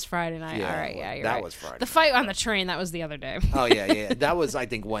that that was- was Friday night. yeah, All right, yeah, you're that right. was Friday The fight on the train, that was the other day. Oh, yeah. That was, I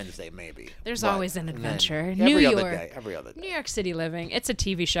think, Wednesday, maybe. There's But- always an and then adventure. New every other York. day. Every other New day. York City living. It's a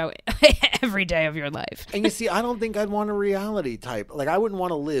TV show every day of your life. And you see, I don't think I'd want a reality type. Like, I wouldn't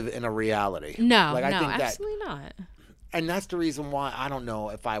want to live in a reality. No, like, I no, think that, absolutely not. and that's the reason why I don't know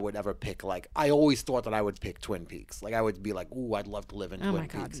if I would ever pick, like, I always thought that I would pick Twin Peaks. Like, I would be like, ooh, I'd love to live in Oh Twin my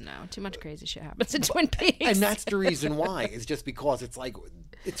God, Peaks. no. Too much crazy shit happens in Twin Peaks. And that's the reason why. It's just because it's like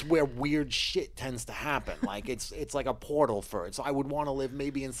it's where weird shit tends to happen. Like it's like a portal for it. So I would want to live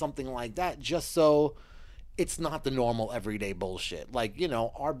maybe in something like that, just so it's not the normal everyday bullshit. Like, you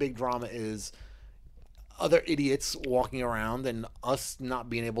know, our big drama is other idiots walking around and us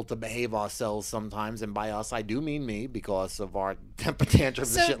not being able to behave ourselves sometimes. And by us, I do mean me because of our temper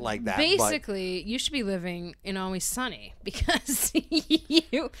tantrums and shit like that. Basically, you should be living in Always Sunny because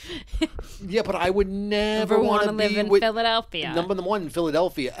you Yeah, but I would never want want to to live be in with Philadelphia. Number one in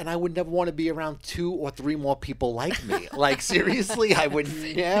Philadelphia, and I would never want to be around 2 or 3 more people like me. Like seriously, I would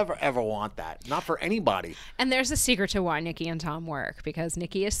never ever want that. Not for anybody. And there's a secret to why Nikki and Tom work, because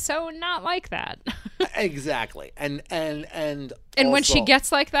Nikki is so not like that. Exactly. And And when she also-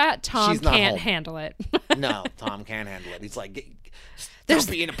 gets like that, Tom she's not can't home. handle it. no, Tom can't handle it. He's like, stop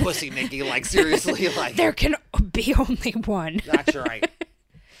being a pussy, Nikki. Like seriously, like There can be only one. that's right.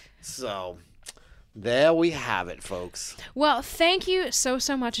 So there we have it, folks. Well, thank you so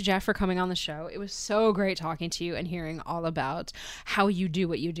much, Jeff, for coming on the show. It was so great talking to you and hearing all about how you do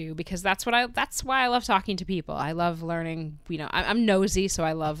what you do, because that's why I love talking to people. I love learning, you know, I'm nosy, so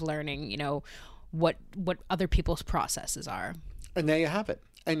I love learning, you know, what other people's processes are. And there you have it.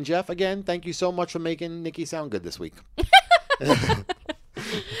 And Jeff, again, thank you so much for making Nikki sound good this week.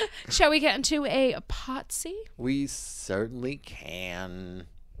 Shall we get into a potsy? We certainly can.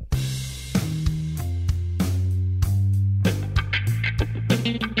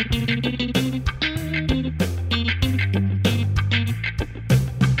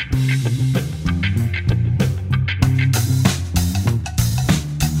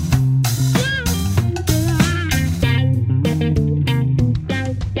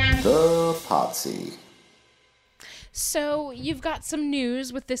 The Potsy. So you've got some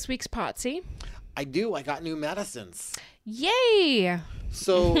news with this week's potsy. I do. I got new medicines. Yay!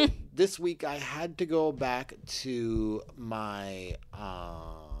 So this week I had to go back to my,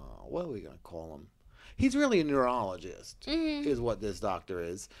 what are we going to call him? He's really a neurologist, is what this doctor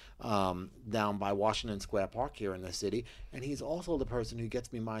is, down by Washington Square Park here in the city. And he's also the person who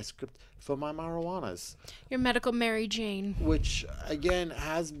gets me my script for my marijuanas, Your medical Mary Jane. which, again,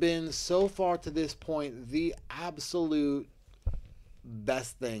 has been so far to this point the absolute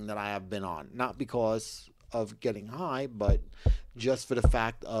best thing that I have been on. Not because of getting high, but just for the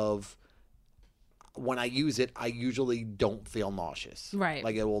fact of when I use it, I usually don't feel nauseous. Right.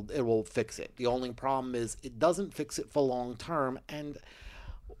 Like it will fix it. The only problem is it doesn't fix it for long term. And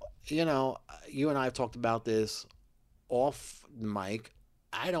you know, you and I have talked about this off mic.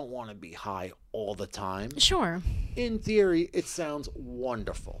 I don't want to be high all the time. Sure. In theory, it sounds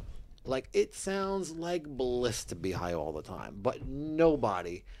wonderful. Like, it sounds like bliss to be high all the time. But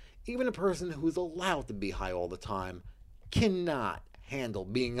nobody, even a person who's allowed to be high all the time, cannot handle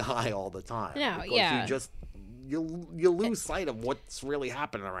being high all the time. No, because yeah. you lose sight of what's really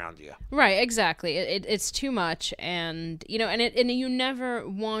happening around you. Right, exactly. It's too much, and and you never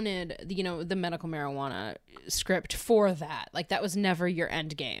wanted the medical marijuana script for that. Like, that was never your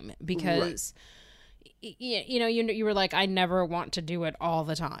end game, because you were like, I never want to do it all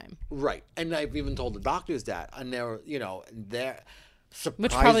the time. Right, and I've even told the doctors that, and they're surprising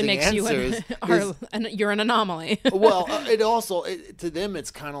Which probably makes answers you're an anomaly. well, to them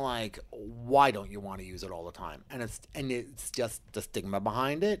it's kind of like, why don't you want to use it all the time? And it's just the stigma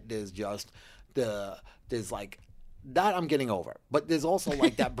behind it. There's like that I'm getting over, but there's also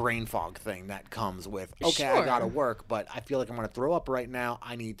like that brain fog thing that comes with, okay, Sure. I gotta work, but I feel like I'm gonna throw up right now.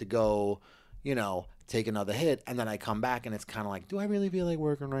 I need to go, take another hit, and then I come back and it's kind of like, do I really feel like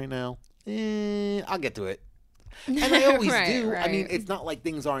working right now? I'll get to it. And I always Right, do. I mean, right. it's not like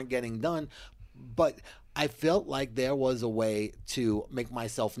things aren't getting done, but I felt like there was a way to make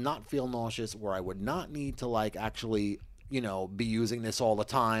myself not feel nauseous where I would not need to like actually, be using this all the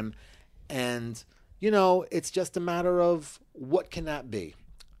time. And, it's just a matter of what can that be?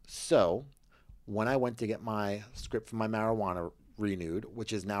 So when I went to get my script for my marijuana renewed,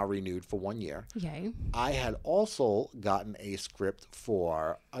 which is now renewed for 1 year, Yay. I had also gotten a script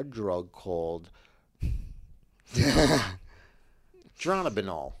for a drug called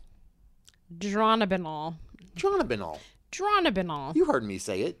Dronabinol. Dronabinol. Dronabinol. You heard me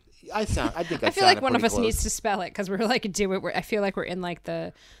say it. I think I feel like one of pretty us close. needs to spell it, because we're like I feel like we're in like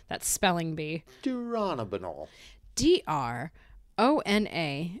that spelling bee. Dronabinol. DRONABINOL.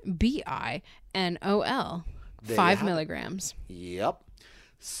 There you 5 have it. milligrams. Yep.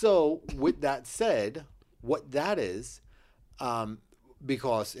 So with that said, what that is,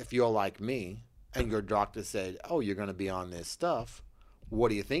 because if you're like me and your doctor said, oh, you're going to be on this stuff, what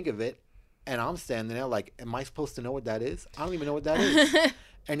do you think of it? And I'm standing there like, am I supposed to know what that is? I don't even know what that is.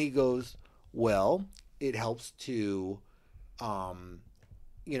 And he goes, well, it helps to,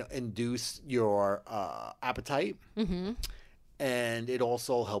 induce your appetite. Mm-hmm. And it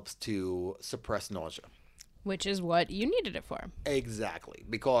also helps to suppress nausea. Which is what you needed it for. Exactly.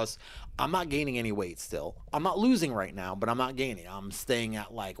 Because I'm not gaining any weight still. I'm not losing right now, but I'm not gaining. I'm staying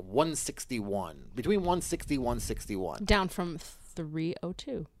at like 161. Between 160 and 161. Down from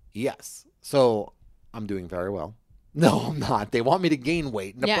 302. Yes. So I'm doing very well. No, I'm not. They want me to gain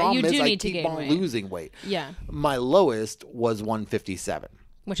weight. And the Yeah, problem you is do I need to keep gain on weight. losing weight. Yeah. My lowest was 157.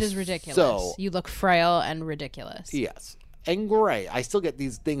 Which is ridiculous. So- you look frail and ridiculous. Yes. And gray. I still get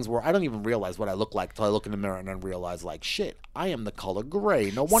these things where I don't even realize what I look like till I look in the mirror and then realize, like, shit, I am the color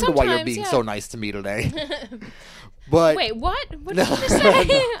gray. No wonder why you're Sometimes, being yeah. so nice to me today. But Wait, what? What did you just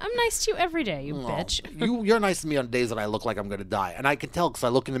say? I'm nice to you every day, you no, bitch. you're nice to me on days that I look like I'm going to die. And I can tell because I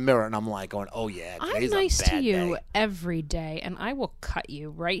look in the mirror and I'm like going, oh, yeah, I'm today's nice a to bad you day. every day, and I will cut you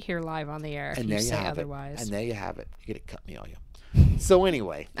right here live on the air if And you there you say have otherwise. it. And there you have it. You get to cut me, all you. So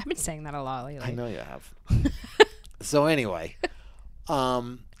anyway, I've been saying that a lot lately. I know you have. So anyway,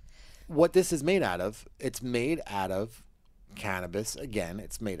 what this is made out of, it's made out of cannabis. Again,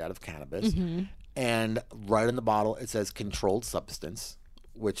 it's made out of cannabis. Mm-hmm. And right in the bottle, it says controlled substance,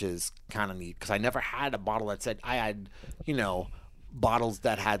 which is kind of neat because I never had a bottle that said I had, bottles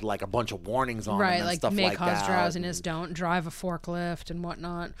that had like a bunch of warnings on them Right, and like stuff may like cause that. drowsiness, don't drive a forklift and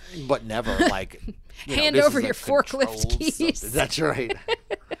whatnot. But never like Hand this over is a your forklift controlled keys. substance. That's right.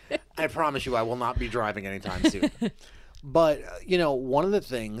 I promise you, I will not be driving anytime soon. But one of the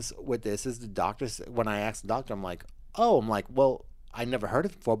things with this is the doctor. When I asked the doctor, I'm like, well, I never heard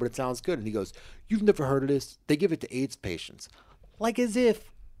of it before, but it sounds good. And he goes, you've never heard of this? They give it to AIDS patients, like as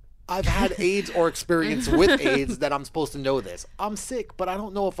if I've had AIDS or experience with AIDS that I'm supposed to know this. I'm sick, but I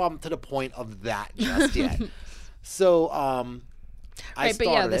don't know if I'm to the point of that just yet. So, I Right, but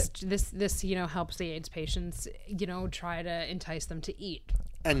yeah, started it. this helps the AIDS patients, try to entice them to eat.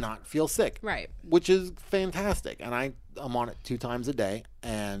 And not feel sick. Right. Which is fantastic. And I'm on it 2 times a day.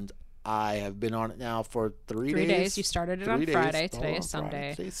 And I have been on it now for 3 days. 3 days. You started it on 3 days. Friday. Oh, Today on is Sunday.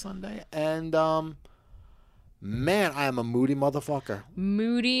 Friday. Today's Sunday. And, man, I am a moody motherfucker.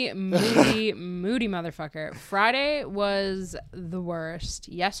 Moody motherfucker. Friday was the worst.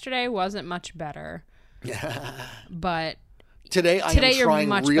 Yesterday wasn't much better. But Today I Today am you're trying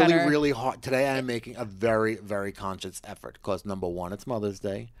much really, better. really hard. Today I am making a very, very conscious effort because number 1, it's Mother's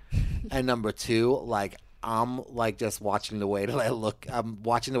Day. And number 2, like, I'm like just watching the way that I look. I'm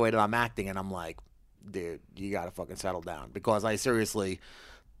watching the way that I'm acting, and I'm like, dude, you gotta fucking settle down, because I seriously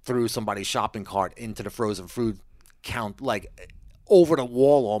threw somebody's shopping cart into the frozen food count, like over the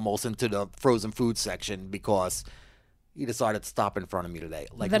wall almost into the frozen food section, because he decided to stop in front of me today.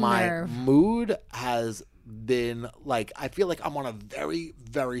 Like, The my nerve. mood has been like, I feel like I'm on a very,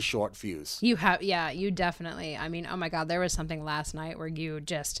 very short fuse. You definitely. I mean, oh my God, there was something last night where you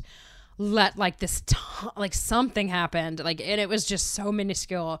just let like this, like something happened, like, and it was just so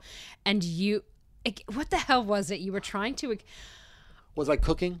minuscule, and what the hell was it? You were trying to. Was I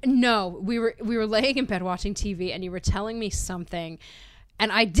cooking? No, we were laying in bed watching TV, and you were telling me something,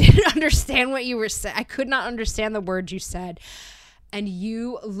 and I didn't understand what you were saying. I could not understand the words you said, and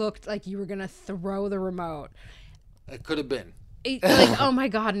you looked like you were gonna throw the remote. It could have been. Like, oh my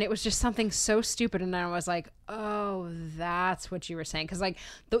God, and it was just something so stupid, and I was like, oh, that's what you were saying, because like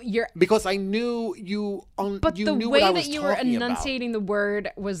Because I knew you. but you the knew way what I that was you were talking about. enunciating the word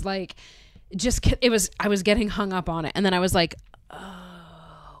was like, I was getting hung up on it, and then I was like, oh.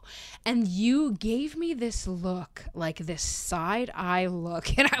 And you gave me this look, like this side eye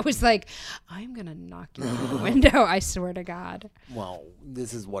look, and I was like, I'm gonna knock you through the window, I swear to God. Well,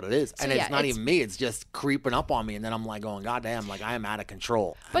 this is what it is. And yeah, it's not it's- even me. It's just creeping up on me. And then I'm like going, God damn, like I am out of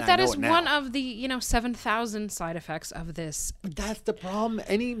control. But And I that know is it now. one of the 7,000 side effects of this. That's the problem.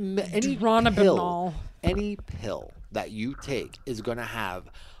 Any Dronabinol. any pill that you take is going to have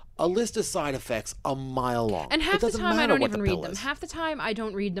a list of side effects a mile long. And half It the doesn't time I matter don't what even the read pill them. is. Half the time I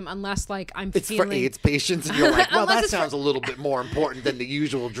don't read them unless like I'm It's feeling. for AIDS patients, and you're like, well, Unless that it's for- sounds a little bit more important than the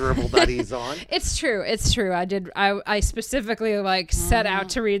usual dribble that he's on. It's true. It's true. I specifically like set Mm-hmm. out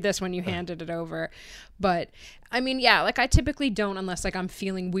to read this when you handed it over. But I mean, yeah, like I typically don't unless like I'm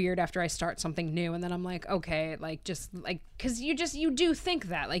feeling weird after I start something new, and then I'm like, okay, like just like, cause you do think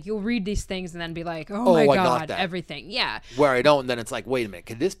that, like you'll read these things and then be like, oh my I got God, that. everything. Yeah. Where I don't, then it's like, wait a minute,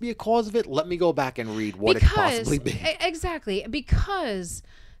 could this be a cause of it? Let me go back and read what it could possibly be. Exactly, because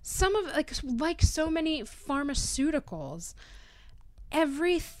some of like so many pharmaceuticals,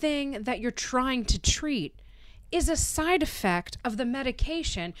 everything that you're trying to treat is a side effect of the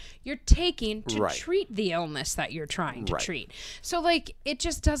medication you're taking to Right. treat the illness that you're trying to Right. treat. So like it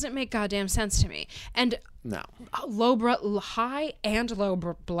just doesn't make goddamn sense to me. And No. high and low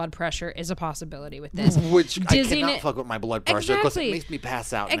blood pressure is a possibility with this. Which I Dizziness- cannot fuck with my blood pressure because Exactly. it makes me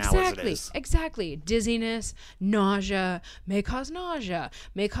pass out now as it is. Exactly. Dizziness, nausea, may cause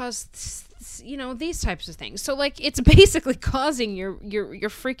these types of things. So like it's basically causing your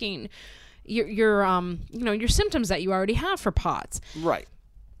freaking your symptoms that you already have for POTS. Right.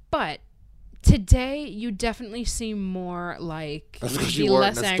 But today you definitely seem more like That's because the you weren't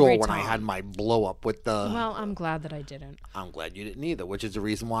less in the angry store when I Tom. had my blow up with the... Well, I'm glad that I didn't. I'm glad you didn't either, which is the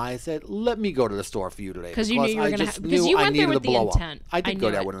reason why I said, let me go to the store for you today. 'Cause you knew you were I gonna just because knew you I went there needed with a the blow up. intent. I did I go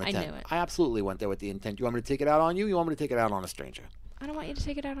knew there it. with an I intent. knew it. I absolutely went there with the intent. You want me to take it out on you? You want me to take it out on a stranger? I don't want you to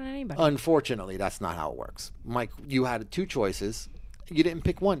take it out on anybody. Unfortunately, that's not how it works. Mike, you had two choices. You didn't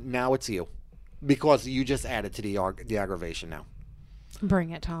pick one. Now it's you. Because you just added to the aggravation now.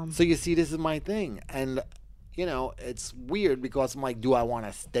 Bring it, Tom. So you see, this is my thing. And, it's weird because I'm like, do I want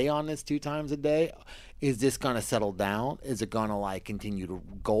to stay on this 2 times a day? Is this going to settle down? Is it going to, continue to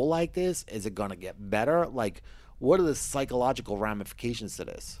go like this? Is it going to get better? Like, what are the psychological ramifications to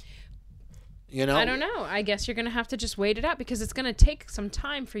this? I don't know. I guess you're going to have to just wait it out because it's going to take some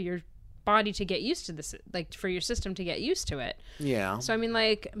time for your body to get used to this, like for your system to get used to it. Yeah. So, I mean,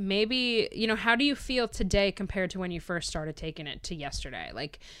 like maybe, how do you feel today compared to when you first started taking it to yesterday?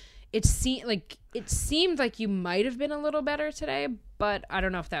 Like it seemed like you might have been a little better today, but I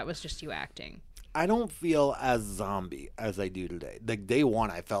don't know if that was just you acting. I don't feel as zombie as I do today. Like day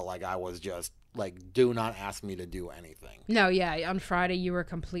one, I felt like I was just do not ask me to do anything. No, yeah. On Friday, you were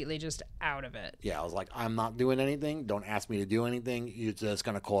completely just out of it. Yeah, I was like, I'm not doing anything. Don't ask me to do anything. You're just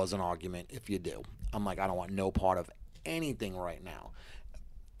going to cause an argument if you do. I'm like, I don't want no part of anything right now.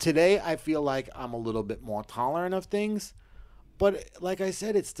 Today, I feel like I'm a little bit more tolerant of things. But like I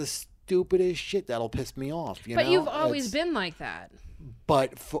said, it's the stupidest shit that'll piss me off. But you've always been like that.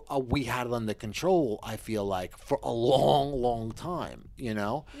 But we had it under control, I feel like, for a long, long time,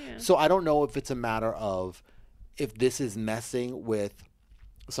 Yeah. So I don't know if it's a matter of if this is messing with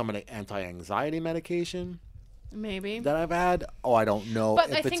some of the anti-anxiety medication Maybe. that I've had. Oh, I don't know. But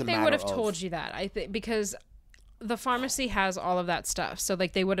if I it's think a they matter would have of- told you that. Because the pharmacy has all of that stuff. So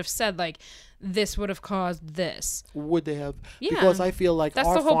they would have said this would have caused this. Would they have? Yeah. Because I feel like That's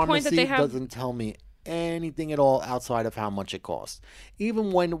our the whole point pharmacy that they have- doesn't tell me anything at all outside of how much it costs.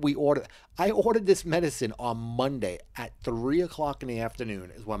 Even when I ordered this medicine on Monday at 3:00 in the afternoon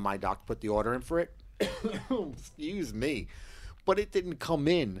is when my doctor put the order in for it. Excuse me. But it didn't come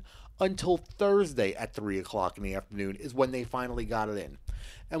in until Thursday at 3 o'clock in the afternoon is when they finally got it in.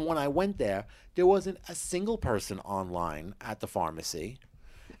 And when I went there wasn't a single person online at the pharmacy.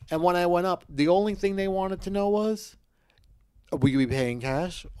 And when I went up, the only thing they wanted to know was, will you be paying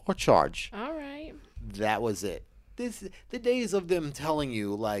cash or charge? All right. That was it. The days of them telling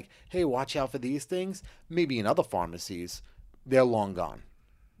you, like, hey, watch out for these things, maybe in other pharmacies, they're long gone.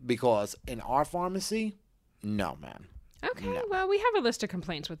 Because in our pharmacy, no, man. Okay, No. well, we have a list of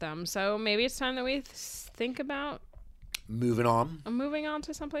complaints with them, so maybe it's time that we think about Moving on. moving on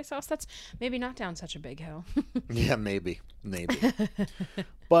to someplace else that's maybe not down such a big hill. Yeah, maybe.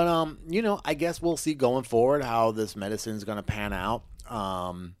 But, I guess we'll see going forward how this medicine's going to pan out.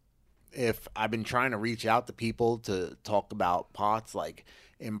 If I've been trying to reach out to people to talk about POTS, like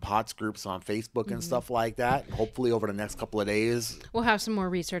in POTS groups on Facebook and stuff like that. Hopefully over the next couple of days, We'll have some more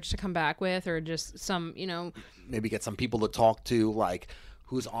research to come back with, or just some, maybe get some people to talk to, like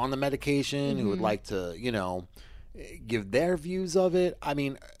who's on the medication, who would like to, give their views of it. I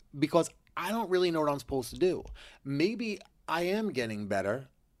mean, because I don't really know what I'm supposed to do. Maybe I am getting better,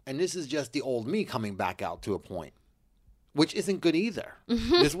 and this is just the old me coming back out to a point, which isn't good either.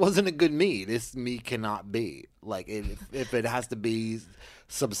 This wasn't a good me. This me cannot be. Like, if it has to be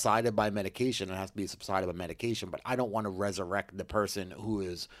subsided by medication, it has to be subsided by medication. But I don't want to resurrect the person who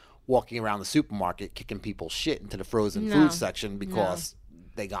is walking around the supermarket kicking people's shit into the frozen food section because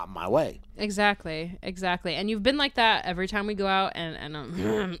they got in my way. Exactly. And you've been like that every time we go out,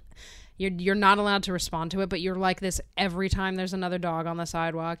 and you're not allowed to respond to it, but you're like this every time there's another dog on the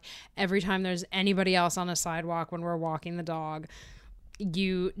sidewalk, every time there's anybody else on a sidewalk when we're walking the dog.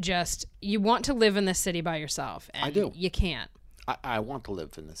 You want to live in this city by yourself, and I do. You can't. I want to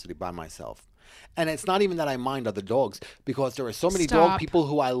live in the city by myself. And it's not even that I mind other dogs, because there are so many Stop. dog people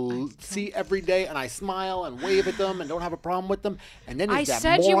who I see every day, and I smile and wave at them and don't have a problem with them. And then I there's that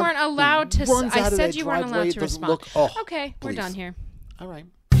said you moron weren't allowed who to. runs I out of said their you weren't driveway, allowed to doesn't respond. look- Okay, we're please. done here. All right.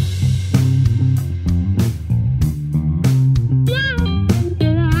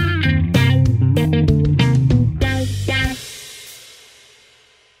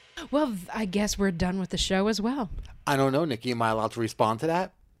 Well, I guess we're done with the show as well. I don't know, Nikki. Am I allowed to respond to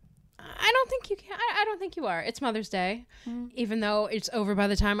that? I don't think you can. I don't think you are. It's Mother's Day. Even though it's over by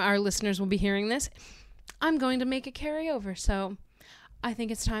the time our listeners will be hearing this, I'm going to make it carry over. So I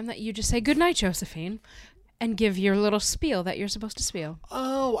think it's time that you just say goodnight, Josephine, and give your little spiel that you're supposed to spiel.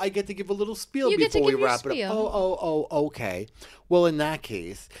 Oh, I get to give a little spiel You get to before we give your wrap it spiel. up. Oh, okay. Well, in that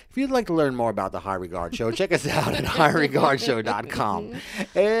case, if you'd like to learn more about the High Regard Show, check us out at highregardshow.com.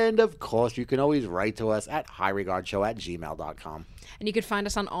 And, of course, you can always write to us at highregardshow@gmail.com. And you can find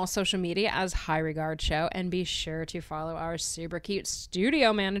us on all social media as High Regard Show, and be sure to follow our super cute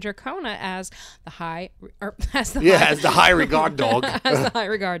studio manager Kona as the High As the High Regard dog. as the High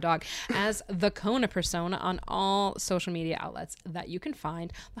Regard dog, as the Kona persona on all social media outlets that you can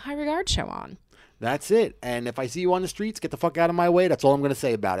find the High Regard Show on. That's it. And if I see you on the streets, get the fuck out of my way. That's all I'm going to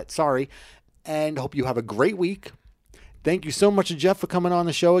say about it. Sorry. And hope you have a great week. Thank you so much to Jeff for coming on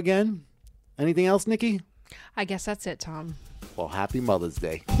the show again. Anything else, Nikki? I guess that's it, Tom. Well, happy Mother's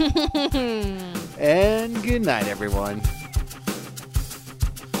Day. And good night, everyone.